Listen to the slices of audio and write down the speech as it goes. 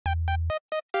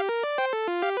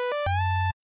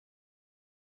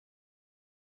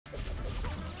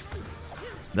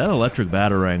That electric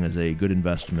batarang is a good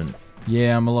investment.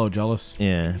 Yeah, I'm a little jealous.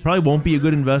 Yeah, probably won't be a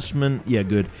good investment. Yeah,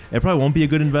 good. It probably won't be a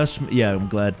good investment. Yeah, I'm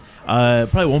glad.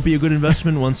 Probably won't be a good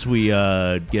investment once we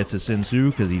get to Sinsu,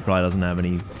 because he probably doesn't have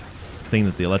anything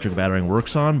that the electric batarang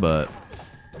works on, but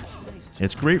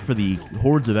it's great for the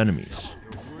hordes of enemies.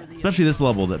 Especially this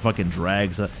level that fucking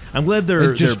drags. I'm glad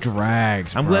It just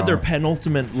drags, I'm glad their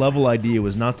penultimate level idea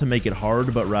was not to make it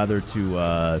hard, but rather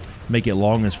to make it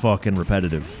long as fuck and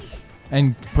repetitive.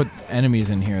 And put enemies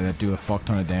in here that do a fuck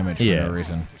ton of damage for no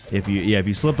reason. If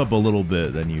you slip up a little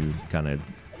bit, then you kind of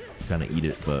eat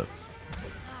it. But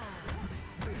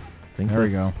there we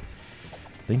go. I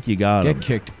think you got him. Get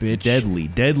kicked,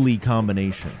 bitch. Deadly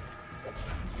combination.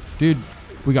 Dude,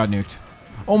 we got nuked.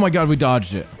 Oh my god, we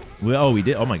dodged it. We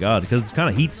did. Oh my god, because it's kind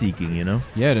of heat seeking, you know.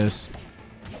 Yeah, it is.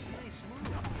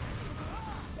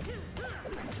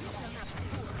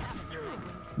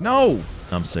 No.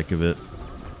 I'm sick of it.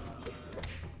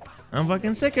 I'm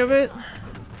fucking sick of it.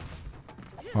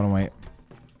 Hold on, wait.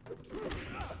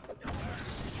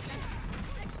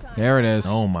 There it is.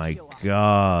 Oh my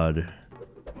god.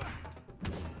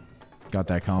 Got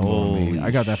that combo on me.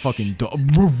 I got that fucking dog. He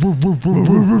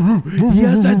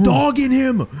has that dog in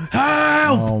him.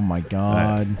 Help! Oh my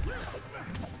god.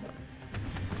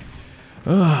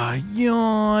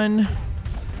 Yawn.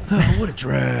 What a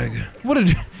drag. What a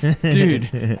dude.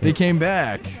 They came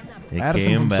back.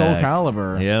 Addison from Soul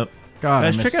Calibur. Yep. God,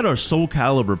 guys, check out our Soul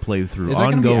Calibur playthrough. Is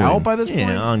that gonna be out by this point?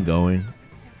 Yeah, ongoing.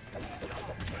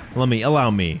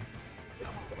 Allow me.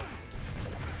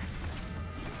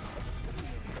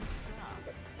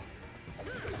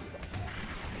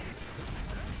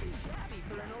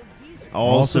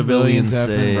 All civilians have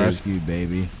been saved. rescued,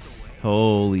 baby.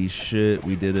 Holy shit,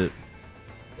 we did it.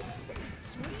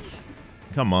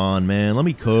 Come on, man. Let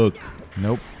me cook.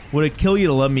 Nope. Would it kill you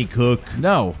to let me cook?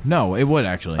 No, it would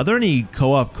actually. Are there any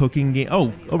co-op cooking games?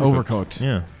 Oh, Overcooked.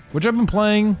 Yeah. Which I've been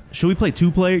playing. Should we play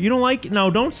 2-player? You don't like it? No,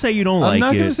 don't say you don't like it.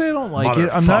 I'm not going to say I don't like it.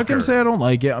 I'm not going to say I don't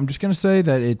like it. I'm just going to say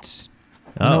that it's...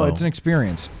 No, it's an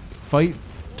experience. Fight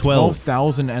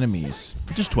 12,000 enemies.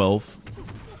 Just 12.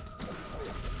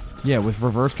 Yeah, with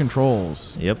reverse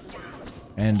controls. Yep.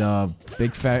 And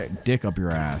big fat dick up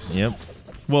your ass. Yep.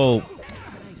 Well,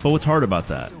 but what's hard about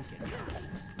that?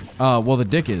 Well, the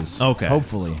dick is. Okay.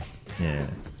 Hopefully. Yeah.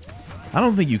 I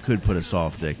don't think you could put a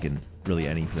soft dick in really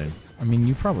anything. I mean,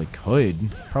 you probably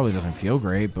could. Probably doesn't feel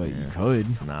great, but you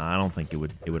could. Nah, I don't think it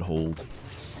would hold.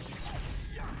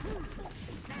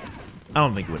 I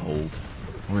don't think it would hold.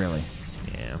 Really?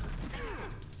 Yeah.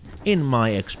 In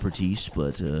my expertise,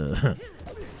 but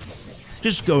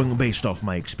just going based off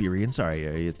my experience.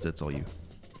 Sorry, that's all you.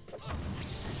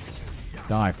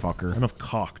 Die, fucker. Enough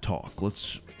cock talk.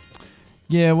 Let's...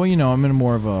 Yeah, well, you know, I'm in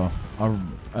more of a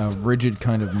rigid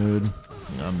kind of mood.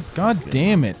 God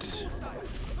damn it.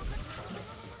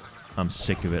 I'm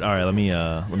sick of it. All right, let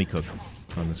me cook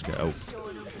on this guy. Oh.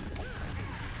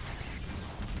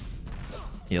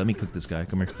 Yeah, let me cook this guy.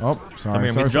 Come here. Oh, sorry. Come here,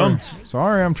 I'm getting jumped.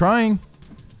 Sorry, I'm trying.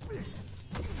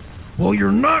 Well,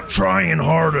 you're not trying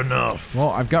hard enough. Well,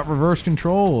 I've got reverse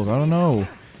controls. I don't know.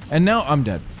 And now I'm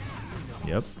dead.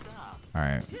 Yep. All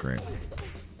right, great.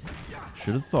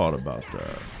 Should have thought about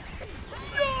that.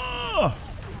 Yeah!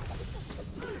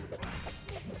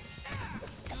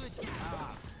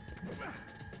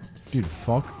 Dude,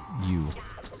 fuck you.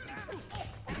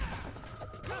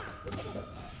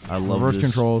 I love reverse this.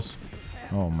 controls.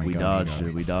 Oh my god.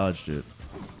 We dodged it.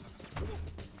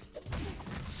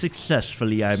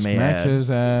 Successfully, I may Smacked add.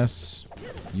 his ass.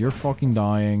 You're fucking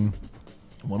dying.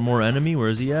 One more enemy? Where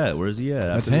is he at? Where is he at?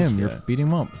 That's him. You're beating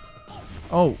him up.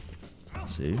 Oh.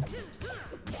 See?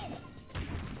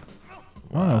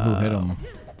 I don't know who hit him.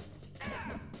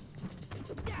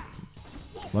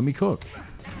 Let me cook.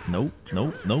 Nope.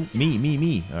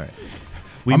 Me. All right.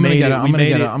 I'm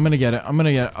gonna get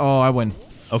it. Oh, I win.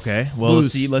 Okay. Well,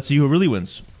 Lose. let's see who really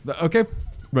wins. Okay.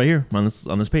 Right here on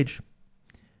this page.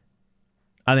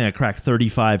 I think I cracked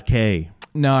 35K.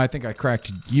 No, I think I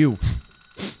cracked you.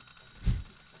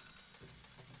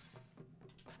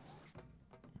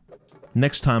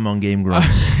 Next time on Game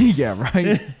Grumps. Yeah,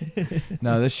 right.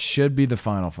 No, this should be the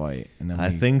final fight, and then I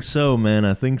think so, man.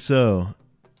 I think so.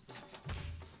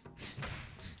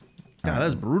 God,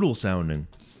 that's brutal sounding.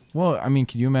 Well, I mean,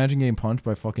 can you imagine getting punched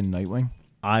by fucking Nightwing?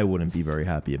 I wouldn't be very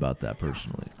happy about that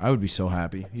personally. I would be so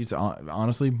happy. He's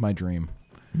honestly my dream.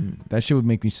 That shit would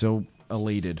make me so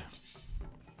elated.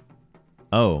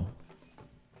 Oh.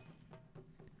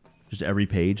 Just every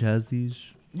page has these?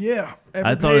 Yeah,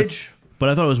 every page. But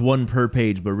I thought it was one per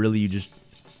page, but really you just...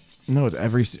 No, it's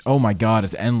every... Oh my god,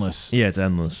 it's endless. Yeah, it's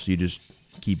endless. You just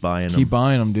keep buying them. Keep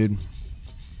buying them, dude.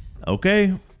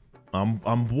 Okay.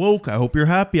 I'm woke. I hope you're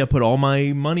happy. I put all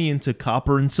my money into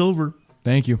copper and silver.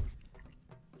 Thank you.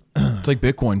 It's like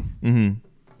Bitcoin.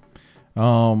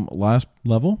 Mm-hmm. Last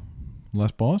level?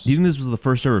 Last boss? Do you think this was the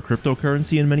first ever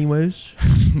cryptocurrency in many ways?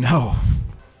 No.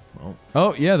 Well,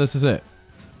 oh, yeah, this is it.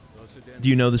 Do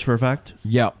you know this for a fact?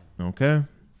 Yep. Okay.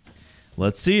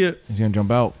 Let's see it. He's going to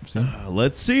jump out. See?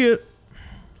 Let's see it.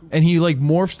 And he, like,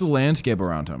 morphs the landscape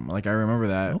around him. Like, I remember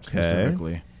that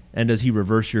specifically. And does he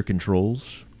reverse your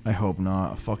controls? I hope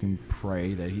not. I fucking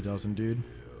pray that he doesn't, dude.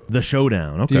 The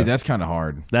showdown. Okay. Dude, that's kind of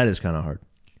hard. That is kind of hard.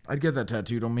 I'd get that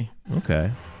tattooed on me.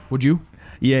 Okay. Would you?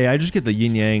 Yeah, I just get the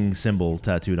yin-yang symbol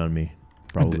tattooed on me.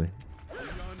 Probably.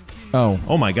 Oh.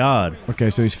 Oh, my God.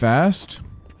 Okay, so he's fast.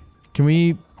 Can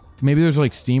we... Maybe there's,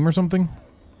 like, steam or something?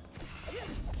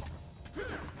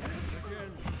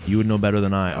 You would know better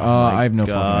than I. Oh I have no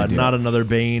fucking idea. Not another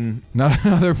Bane. Not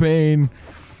another Bane.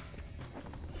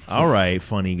 All right,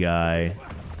 funny guy.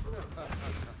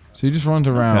 So he just runs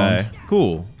around. Okay,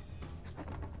 cool.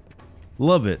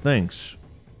 Love it. Thanks.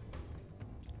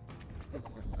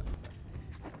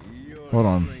 Hold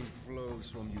on.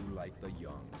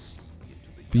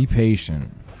 Be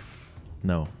patient.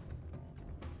 No.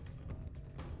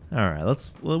 All right,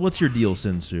 what's your deal,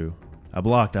 Sinsu? I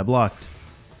blocked.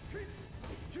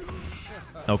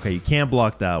 Okay, you can't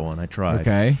block that one. I tried.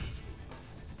 Okay.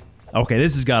 Okay,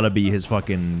 this has got to be his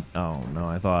fucking... Oh, no,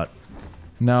 I thought...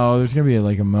 No, there's going to be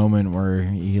like a moment where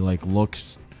he like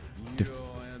looks...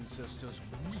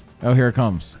 Oh, here it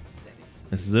comes.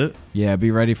 This is it? Yeah,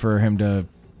 be ready for him to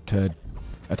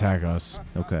attack us.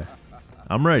 Okay.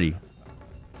 I'm ready.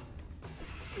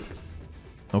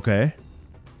 Okay.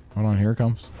 Hold on, here it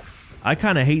comes. I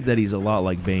kind of hate that he's a lot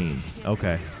like Bane.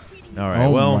 Okay. All right,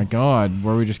 oh well... my god,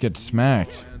 where we just get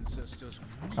smacked.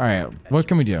 Alright, what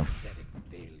can we do?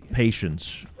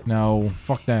 Patience. No,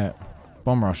 fuck that.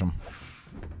 Bum rush him.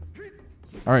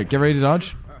 Alright, get ready to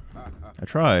dodge. I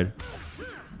tried.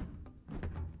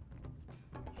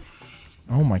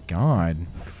 Oh my god.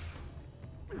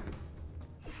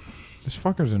 This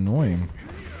fucker's annoying.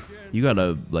 You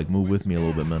gotta, like, move with me a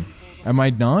little bit, man. Am I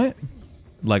not?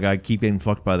 Like, I keep getting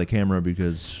fucked by the camera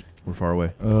because we're far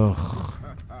away. Ugh.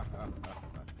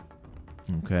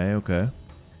 Okay, okay.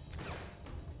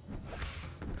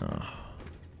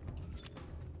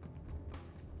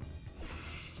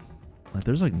 Like,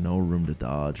 there's, like, no room to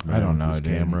dodge, man. I don't know, this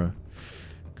dude. camera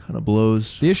kind of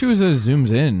blows. The issue is that it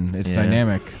zooms in. It's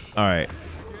dynamic. All right.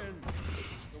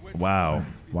 Wow.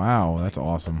 Wow, that's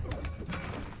awesome.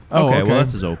 Oh, okay, well,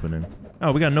 that's his opening.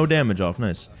 Oh, we got no damage off.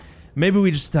 Nice. Maybe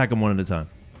we just attack him one at a time.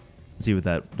 See if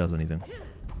that does anything.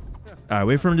 All right,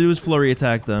 wait for him to do his flurry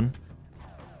attack then.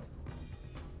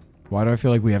 Why do I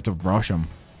feel like we have to rush him?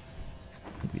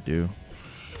 I think we do.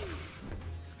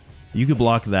 You could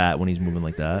block that when he's moving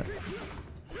like that.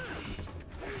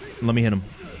 Let me hit him.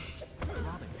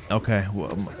 Okay.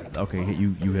 Well, okay,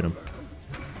 you hit him.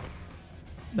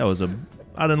 That was a...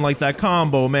 I didn't like that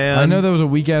combo, man. I know that was a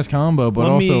weak-ass combo,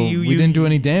 but we didn't do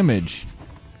any damage.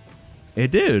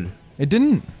 It did. It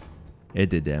didn't. It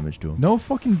did damage to him. No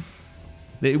fucking...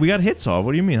 We got hits off.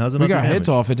 What do you mean? How's it not We do got damage? hits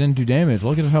off. It didn't do damage.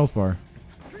 Look at his health bar.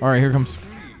 All right, here comes...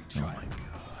 Oh, my God.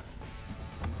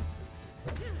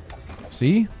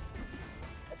 See?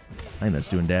 I think that's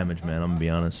doing damage, man. I'm going to be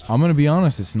honest. I'm going to be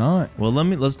honest. It's not. Well,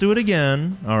 let's do it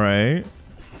again. All right.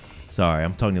 Sorry,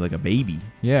 I'm talking to you like a baby.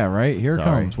 Yeah, right? Here it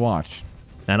comes. Watch.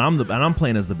 And I'm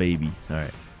playing as the baby. All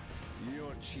right.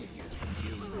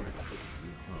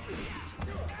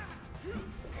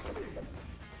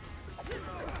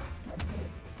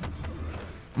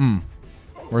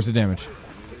 Where's the damage?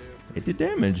 It did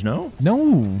damage, no?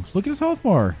 No. Look at his health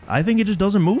bar. I think it just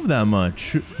doesn't move that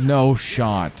much. No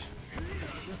shot.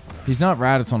 He's not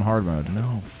Raditz on hard mode.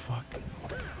 No fucking.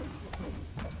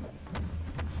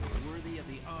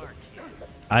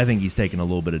 I think he's taking a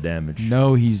little bit of damage.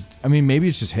 No, he's... I mean, maybe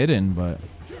it's just hidden, but...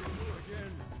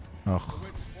 Ugh.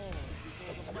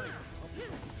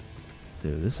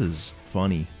 Dude, this is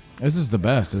funny. This is the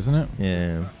best, isn't it?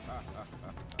 Yeah.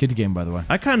 Kitty game, by the way.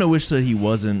 I kind of wish that he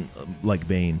wasn't like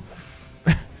Bane.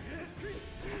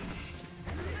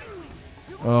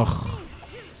 Ugh. All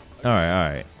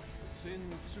right.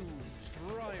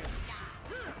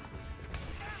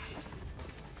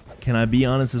 Can I be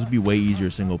honest? This would be way easier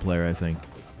single player, I think.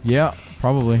 Yeah,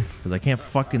 probably. Because I can't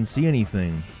fucking see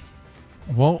anything.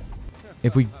 Well,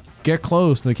 if we get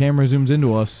close, the camera zooms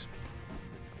into us.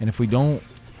 And if we don't,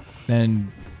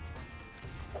 then...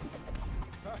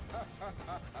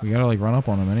 we gotta, like, run up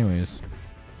on him anyways.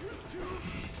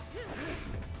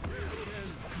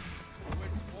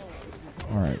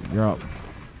 Alright, you're up.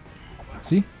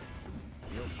 See?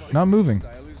 Not moving.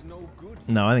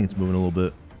 No, I think it's moving a little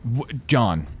bit.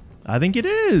 John. I think it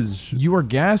is. You are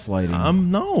gaslighting.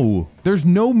 No. There's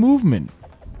no movement.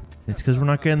 It's because we're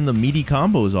not getting the meaty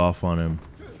combos off on him.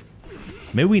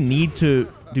 Maybe we need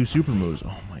to do super moves.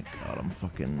 Oh my god, I'm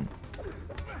fucking...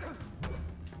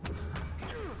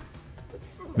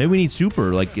 Maybe we need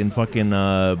super, like in fucking,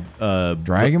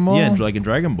 Dragon Ball? Yeah, like in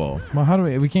Dragon Ball. Well, how do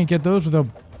we can't get those without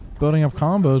building up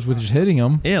combos with just hitting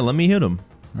them. Yeah, let me hit him.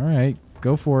 Alright,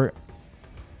 go for it.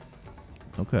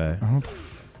 Okay.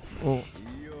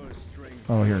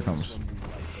 Oh, here it comes.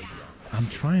 I'm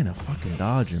trying to fucking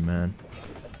dodge him, man.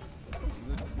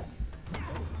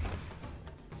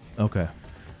 Okay.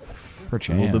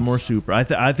 Perchance. A little bit more super.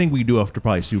 I think we do have to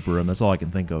probably super him. That's all I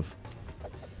can think of.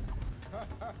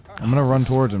 I'm gonna run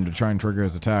towards him to try and trigger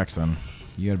his attacks. Then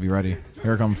you gotta be ready.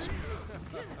 Here it comes.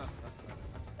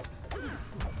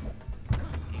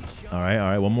 All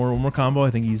right. One more combo.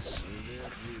 I think he's...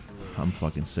 I'm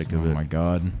fucking sick of it. Oh my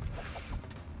god.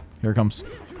 Here it comes.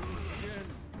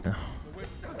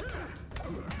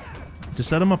 Just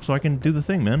set him up so I can do the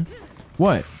thing, man.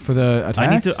 What? For the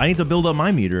attacks? I need to build up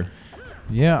my meter.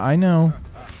 Yeah, I know.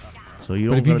 So you.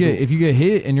 But if you get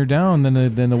hit and you're down, then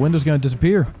the window's gonna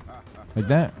disappear, like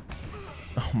that.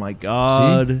 Oh my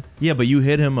god. See? Yeah, but you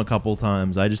hit him a couple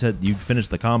times. I just had you finished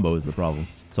the combo is the problem,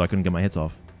 so I couldn't get my hits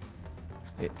off.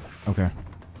 Okay.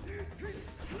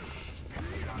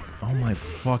 Oh my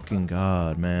fucking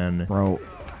god, man. Bro.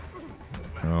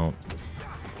 Oh. All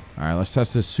right, let's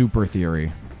test this super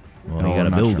theory. Well, you gotta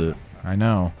build it. I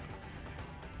know.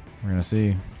 We're gonna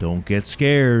see. Don't get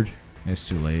scared. It's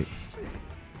too late.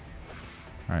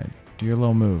 All right, do your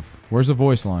little move. Where's the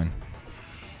voice line?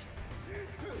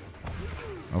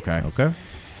 Okay. Okay.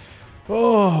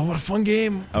 Oh, what a fun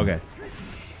game. Okay.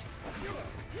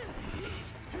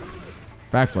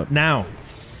 Backflip. Now.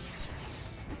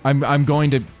 I'm going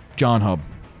to John Hub.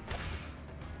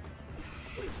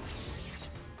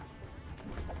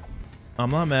 I'm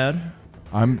not mad.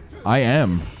 I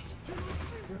am.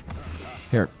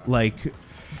 Here. Like.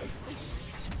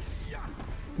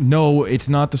 No, it's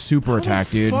not the super attack,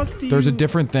 dude. There's a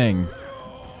different thing.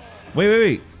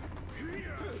 Wait.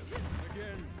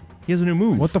 He has a new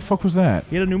move. What the fuck was that?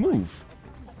 He had a new move.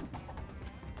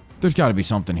 There's got to be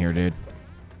something here, dude.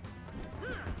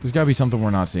 There's got to be something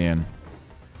we're not seeing.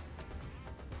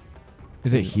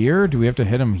 Is it here? Do we have to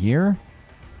hit him here?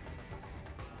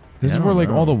 This is where, like,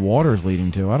 all the water's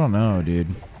leading to. I don't know, dude.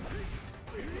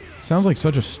 Sounds like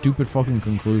such a stupid fucking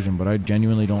conclusion, but I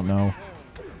genuinely don't know.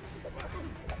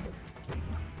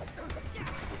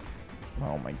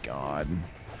 Oh my god.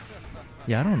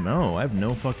 Yeah, I don't know. I have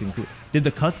no fucking clue. Did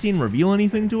the cutscene reveal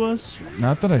anything to us?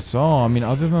 Not that I saw. I mean,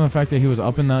 other than the fact that he was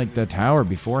up in the tower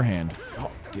beforehand.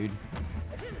 Fuck, dude.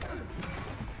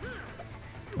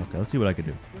 Okay, let's see what I can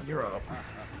do. You're up.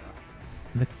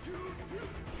 The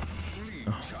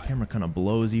camera kind of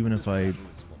blows even if I...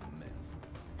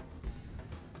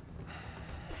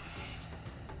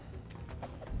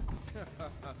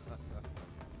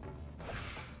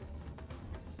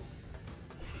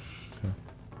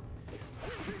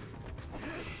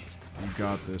 You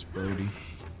got this, Brody.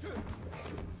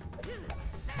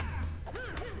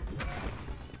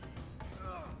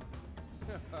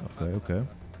 Okay.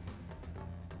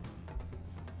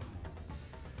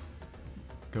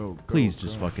 Go. Please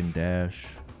just fucking dash.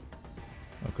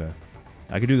 Okay.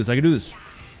 I can do this.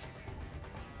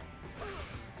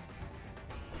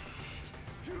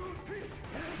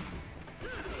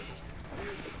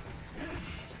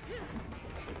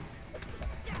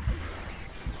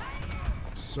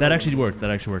 That actually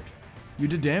worked. You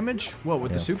did damage? What,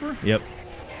 with the super? Yep.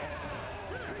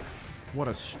 What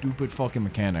a stupid fucking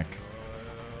mechanic.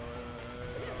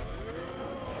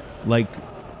 Like...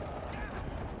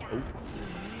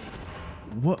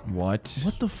 What?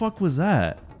 What the fuck was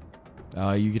that?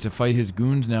 You get to fight his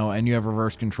goons now, and you have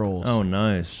reverse controls. Oh,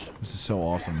 nice. This is so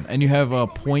awesome. And you have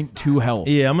 0.2 health.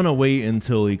 Yeah, I'm gonna wait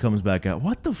until he comes back out.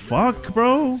 What the fuck,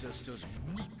 bro?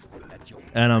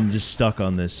 And I'm just stuck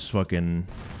on this fucking...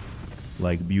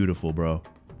 Like, beautiful, bro.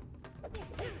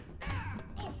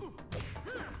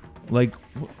 Like,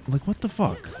 what the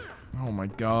fuck? Oh my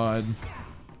god.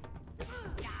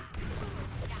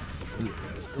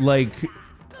 Like,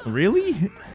 really?